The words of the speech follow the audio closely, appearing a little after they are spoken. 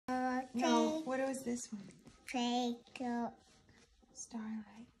What was this one? Twinkle.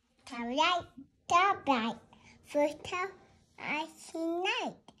 Starlight. Starlight, starlight. First time I see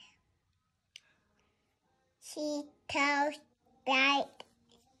night. She tells bright,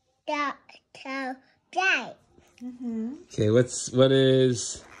 dark, so bright. Okay, what is?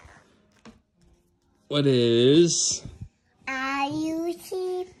 Are you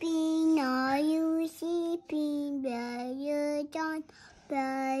sleeping? Are you sleeping?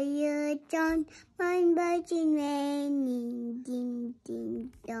 Brother John, one buzzing raining, ding,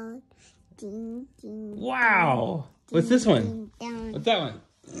 ding, dong, ding, ding. Wow! Ding, What's this one? ding, dong. What's that one?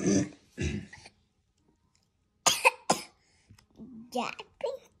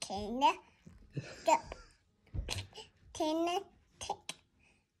 Jumping, Tina, jump, Tina, tick.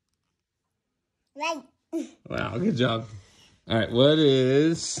 Right. Wow, good job. All right, what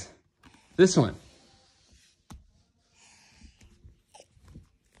is this one?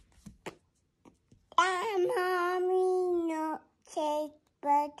 Mommy, no cake,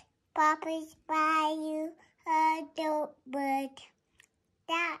 but Papa's buy you a dope bird.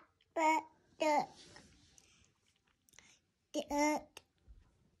 That bird, the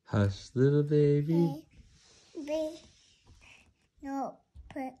Hush, little baby. baby, no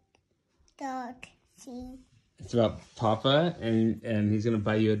put dog see. It's about Papa, and he's gonna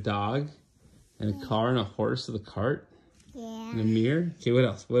buy you a dog, and a car, and a horse with a cart, Yeah. and a mirror. Okay, what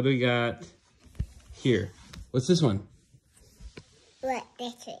else? What do we got here? What's this one? What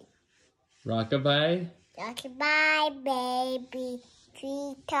this is? Rockabye. Bye, baby.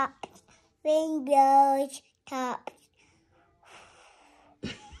 Tree tops, windows tops.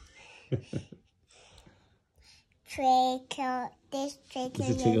 Trickle, this trickle. It's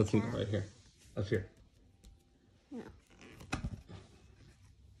a tinkle tinkle right here, up here. No.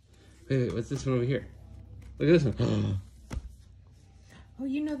 Wait, what's this one over here? Look at this one. Oh,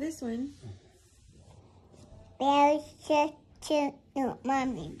 you know this one. There's just two. No,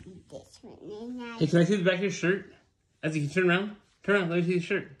 Mommy, this one. And Hey, can I see the back of your shirt? As you can turn around. Turn around, let me see the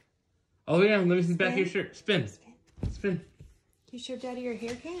shirt. All the way down, let me see the back of your shirt. Spin. Spin. You show Daddy your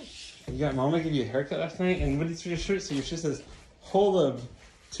haircut? You got Mama give you a haircut last night, and what is your shirt? So your shirt says, hold up.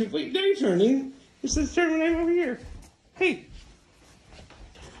 Wait, now you're turning. It says turn when I'm over here. Hey.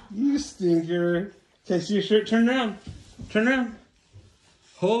 You stinker. Okay, see your shirt? Turn around. Turn around.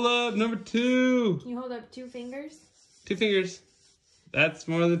 Hold up, number 2. Can you hold up 2 fingers? 2 fingers. That's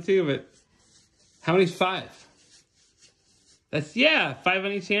more than 2 of it. How many's 5? That's, 5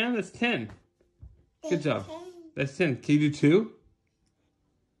 on each hand. That's 10. Good job. That's 10. Can you do 2?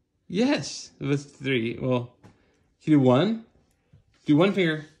 Yes. That's 3. Well, can you do 1? Do 1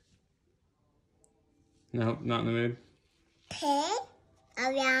 finger. No, not in the mood. Pin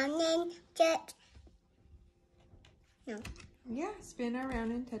around and just. No. Yeah, spin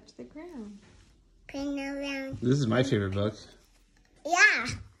around and touch the ground. Pin around. This is my favorite book. Yeah.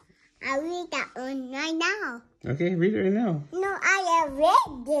 I'll read that one right now. Okay, read it right now. No, I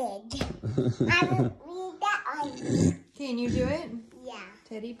already did. I will read that one. Can you do it? Yeah.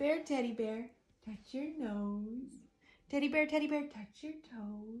 Teddy bear, touch your nose. Teddy bear, touch your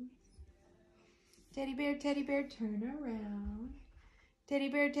toes. Teddy bear, turn around. Teddy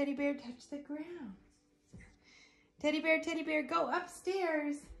bear, touch the ground. Teddy bear, go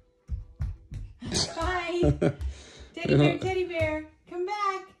upstairs. Bye. Teddy bear, come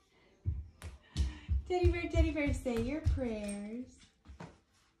back. Teddy bear, say your prayers.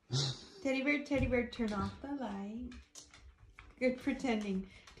 Teddy bear, turn off the light. Good pretending.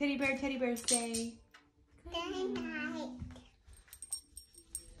 Teddy bear, say Good night.